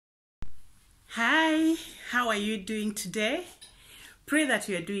Hi, how are you doing today? Pray that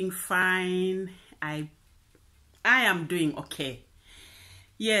you are doing fine. I am doing okay.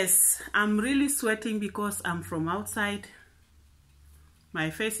 Yes, I'm really sweating because I'm from outside. My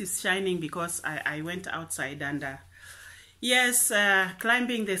face is shining because I went outside and yes,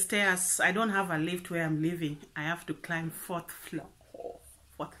 climbing the stairs. I don't have a lift where I'm living. I have to climb fourth floor.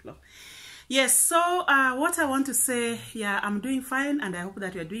 Fourth floor. Yes, so what I want to say, yeah, I'm doing fine, and I hope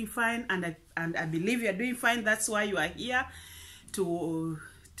that you're doing fine, and I believe you're doing fine. That's why you are here to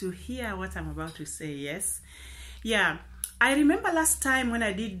hear what I'm about to say. Yes, yeah. I remember last time when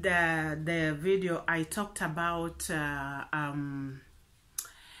I did the video, I talked about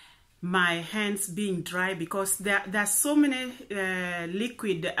my hands being dry because there's so many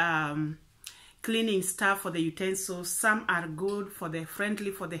liquid cleaning stuff for the utensils. Some are good for the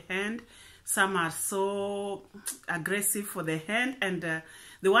friendly for the hand. Some are so aggressive for the hand, and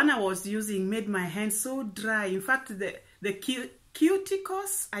the one I was using made my hand so dry. In fact, the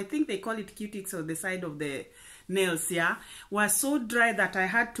cuticles, I think they call it cuticles on the side of the nails, yeah, were so dry that I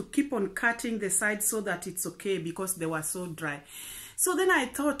had to keep on cutting the side so that it's okay because they were so dry. So then I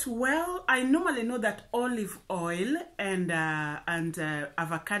thought, well, I normally know that olive oil and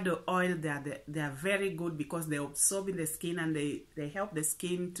avocado oil, they are very good because they absorb in the skin and they help the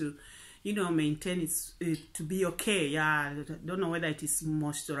skin to, you know, maintain it to be okay. Yeah, I don't know whether it is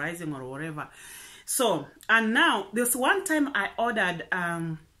moisturizing or whatever. So, and now there's one time I ordered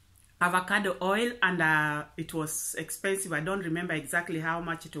avocado oil, and it was expensive. I don't remember exactly how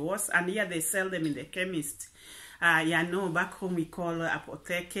much it was. And here they sell them in the chemist. Yeah, no, back home we call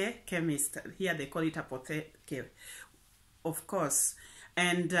apotheke, chemist. Here they call it apotheke, of course.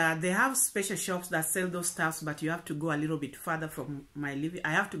 And they have special shops that sell those stuffs, but you have to go a little bit further from my living.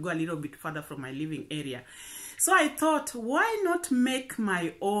 I have to go a little bit further from my living area. So I thought, why not make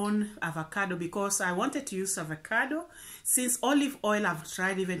my own avocado? Because I wanted to use avocado. Since olive oil, I've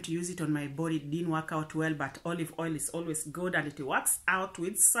tried even to use it on my body. It didn't work out well, but olive oil is always good, and it works out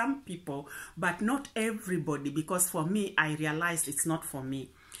with some people, but not everybody, because for me, I realized it's not for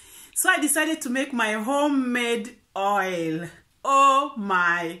me. So I decided to make my homemade oil. Oh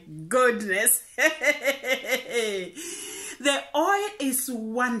my goodness. The oil is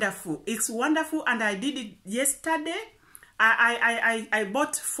wonderful. It's wonderful, and I did it yesterday. I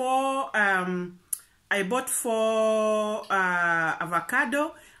bought four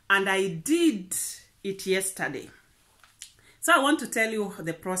avocado, and I did it yesterday. So I want to tell you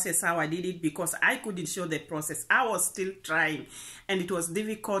the process, how I did it, because I couldn't show the process. I was still trying, and it was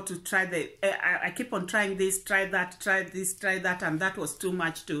difficult to try I keep on trying this, try that, try this, try that, and that was too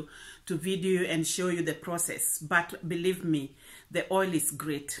much to video and show you the process. But believe me, the oil is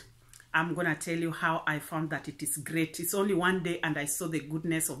great. I'm gonna tell you how I found that it is great. It's only one day, and I saw the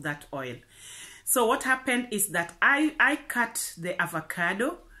goodness of that oil. So what happened is that I cut the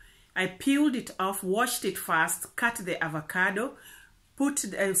avocado. I peeled it off, washed it first, cut the avocado,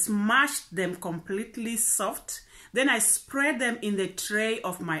 smashed them completely soft. Then I spread them in the tray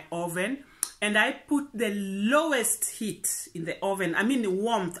of my oven, and I put the lowest heat in the oven. I mean the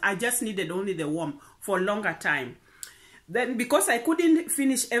warmth. I just needed only the warmth for a longer time. Then because I couldn't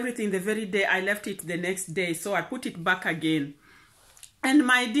finish everything the very day, I left it the next day. So I put it back again. And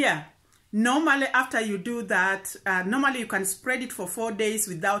my dear, normally after you do that, normally you can spread it for 4 days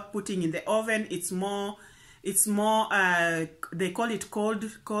without putting in the oven. It's more they call it cold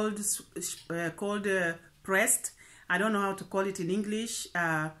pressed. I don't know how to call it in English.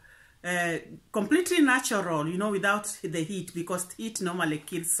 Completely natural, you know, without the heat, because heat normally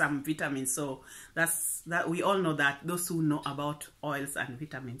kills some vitamins. So that we all know that, those who know about oils and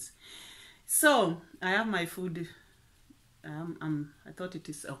vitamins. So I have my food. I thought it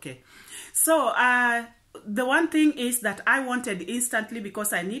is okay. So the one thing is that I wanted instantly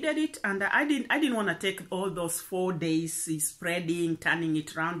because I needed it, and I didn't want to take all those 4 days spreading, turning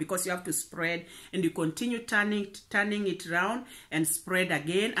it around, because you have to spread and you continue turning it around and spread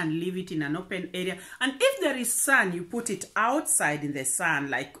again and leave it in an open area. And if there is sun, you put it outside in the sun.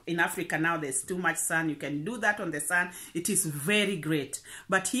 Like in Africa now, there's too much sun. You can do that on the sun. It is very great.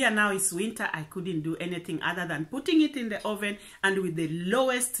 But here now it's winter. I couldn't do anything other than putting it in the oven, and with the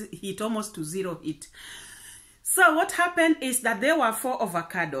lowest heat, almost to zero heat. So what happened is that there were 4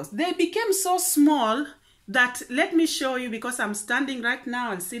 avocados. They became so small that, let me show you, because I'm standing right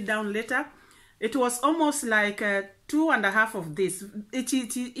now, and sit down later. It was almost like 2.5 of this.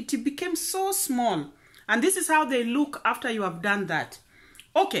 It became so small. And this is how they look after you have done that.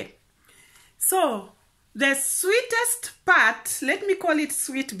 Okay. So the sweetest part, let me call it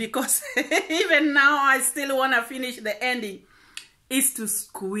sweet because even now I still want to finish the ending, is to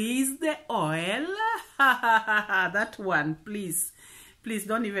squeeze the oil. That one, please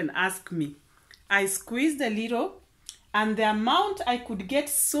don't even ask me. I squeezed a little, and the amount I could get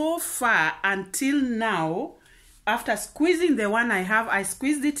so far until now, after squeezing the one I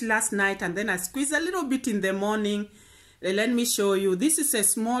squeezed it last night, and then I squeezed a little bit in the morning. Let me show you. This is a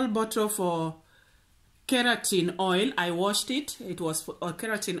small bottle for keratin oil. I washed it. It was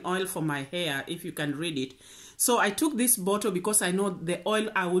keratin oil for my hair, if you can read it. So I took this bottle because I know the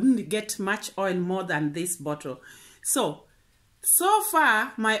oil, I wouldn't get much oil more than this bottle. So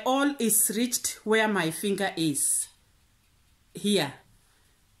far, my oil is reached where my finger is. Here.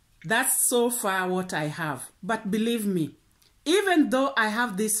 That's so far what I have. But believe me, even though I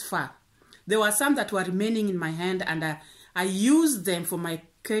have this far, there were some that were remaining in my hand, and I used them for my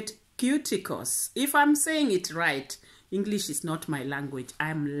cuticles. If I'm saying it right, English is not my language.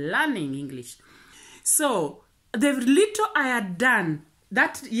 I'm learning English. So the little I had done,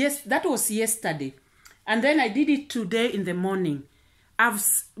 that was yesterday. And then I did it today in the morning.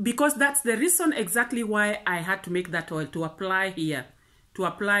 Because that's the reason exactly why I had to make that oil, to apply here. To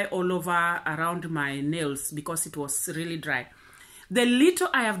apply all over around my nails, because it was really dry. The little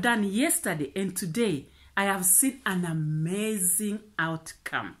I have done yesterday and today, I have seen an amazing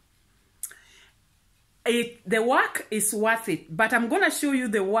outcome. The work is worth it, but I'm going to show you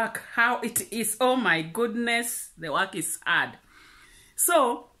the work, how it is. Oh my goodness, the work is hard.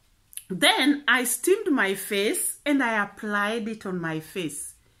 So then I steamed my face and I applied it on my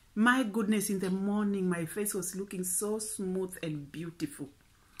face. My goodness, in the morning, my face was looking so smooth and beautiful.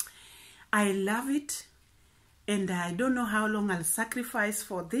 I love it. And I don't know how long I'll sacrifice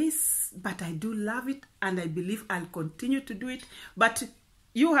for this, but I do love it. And I believe I'll continue to do it. But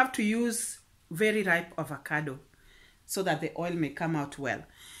you have to use very ripe avocado so that the oil may come out well.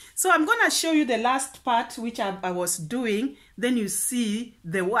 So I'm going to show you the last part, which I was doing. Then you see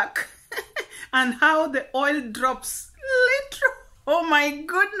the work and how the oil drops literally. Oh my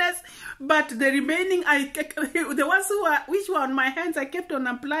goodness. But the remaining, the ones which were on my hands, I kept on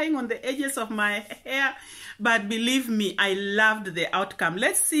applying on the edges of my hair. But believe me, I loved the outcome.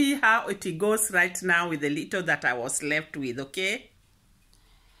 Let's see how it goes right now with the little that I was left with, okay?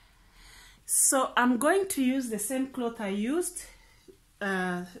 So I'm going to use the same cloth I used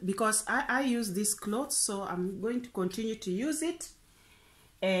because I use this cloth, so I'm going to continue to use it.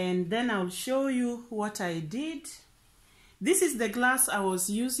 And then I'll show you what I did. This is the glass I was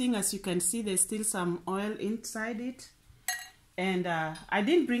using. As you can see, there's still some oil inside it. And I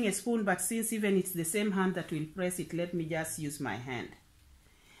didn't bring a spoon, but since even it's the same hand that will press it, let me just use my hand.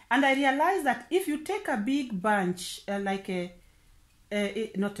 And I realized that if you take a big bunch, not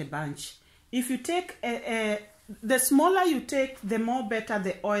a bunch, if you take, the smaller you take, the more better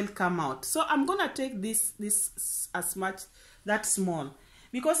the oil come out. So I'm going to take this as much, that small.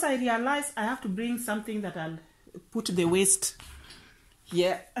 Because I realized I have to bring something that I'll put the waste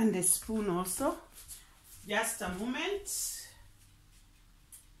here, and the spoon also. Just a moment.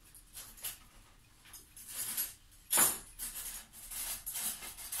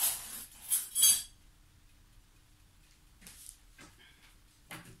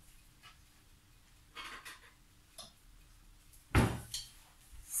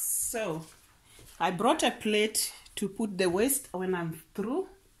 So I brought a plate to put the waste when I'm through.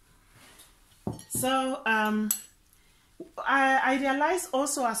 So I realized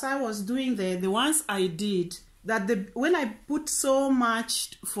also as I was doing the ones I did, that when I put so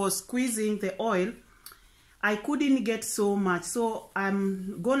much for squeezing the oil, I couldn't get so much. So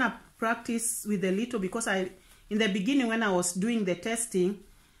I'm gonna practice with a little, because in the beginning when I was doing the testing,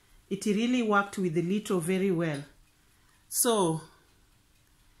 it really worked with the little very well. So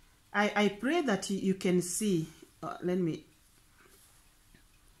I pray that you can see. Let me.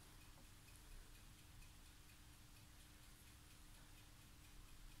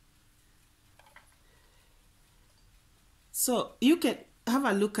 So you can have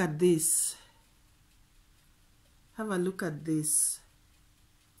a look at this. Have a look at this.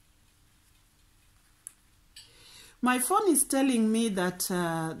 My phone is telling me that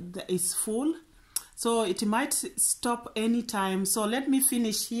it's full, so it might stop anytime. So let me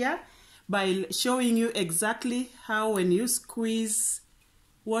finish here by showing you exactly how when you squeeze,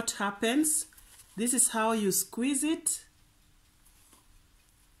 what happens. This is how you squeeze it.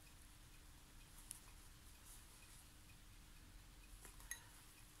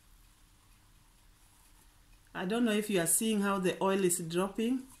 I don't know if you are seeing how the oil is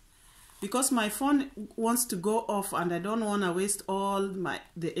dropping, because my phone wants to go off and I don't want to waste all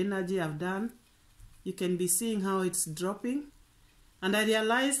the energy I've done. You can be seeing how it's dropping. And I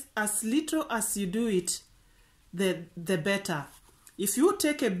realize as little as you do it, the better. If you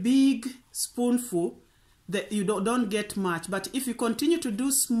take a big spoonful, you don't get much. But if you continue to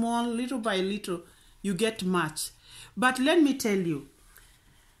do small, little by little, you get much. But let me tell you,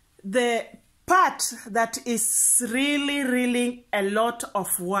 the part that is really a lot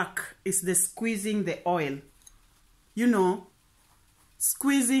of work is the squeezing the oil. You know,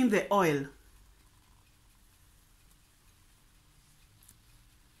 squeezing the oil.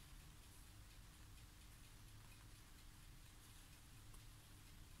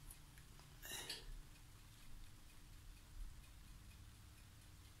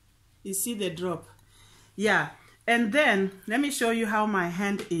 You see the drop? Yeah. And then, let me show you how my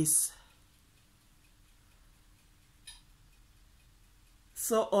hand is.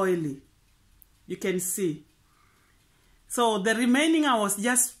 So oily. You can see. So the remaining I was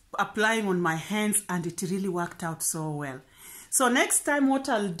just applying on my hands, and it really worked out so well. So next time what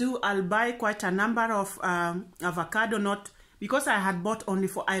I'll do, I'll buy quite a number of avocado, not because I had bought only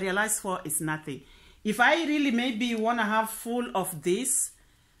 4. I realized 4 is nothing. If I really maybe want to have full of this,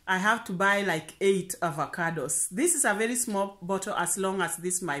 I have to buy like 8 avocados. This is a very small bottle, as long as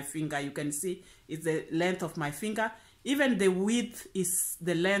this my finger. You can see it's the length of my finger. Even the width is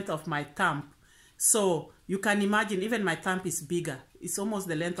the length of my thumb. So you can imagine, even my thumb is bigger. It's almost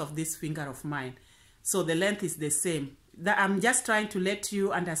the length of this finger of mine. So the length is the same. I'm just trying to let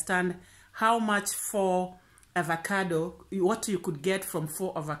you understand how much for avocado, what you could get from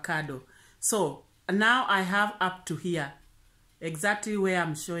 4 avocado. So now I have up to here, exactly where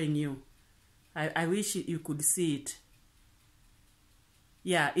I'm showing you. I wish you could see it.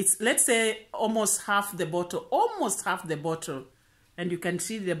 Yeah, it's, let's say, almost half the bottle. Almost half the bottle. And you can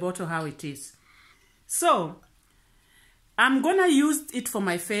see the bottle how it is. So, I'm going to use it for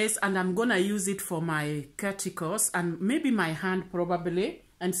my face, and I'm going to use it for my cuticles and maybe my hand probably,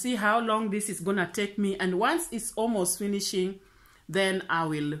 and see how long this is going to take me. And once it's almost finishing, then I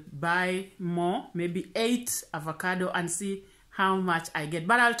will buy more, maybe 8 avocado, and see how much I get.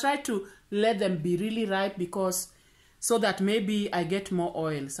 But I'll try to let them be really ripe, because so that maybe I get more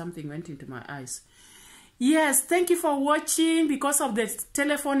oil. Something went into my eyes. Yes, thank you for watching. Because of the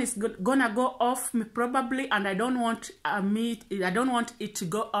telephone is gonna go off probably, and I don't want it to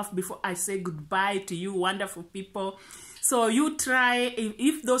go off before I say goodbye to you wonderful people. So you try,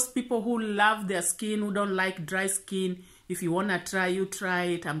 if those people who love their skin, who don't like dry skin, if you wanna try, you try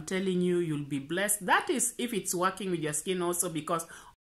it. I'm telling you, you'll be blessed. That is if it's working with your skin also, because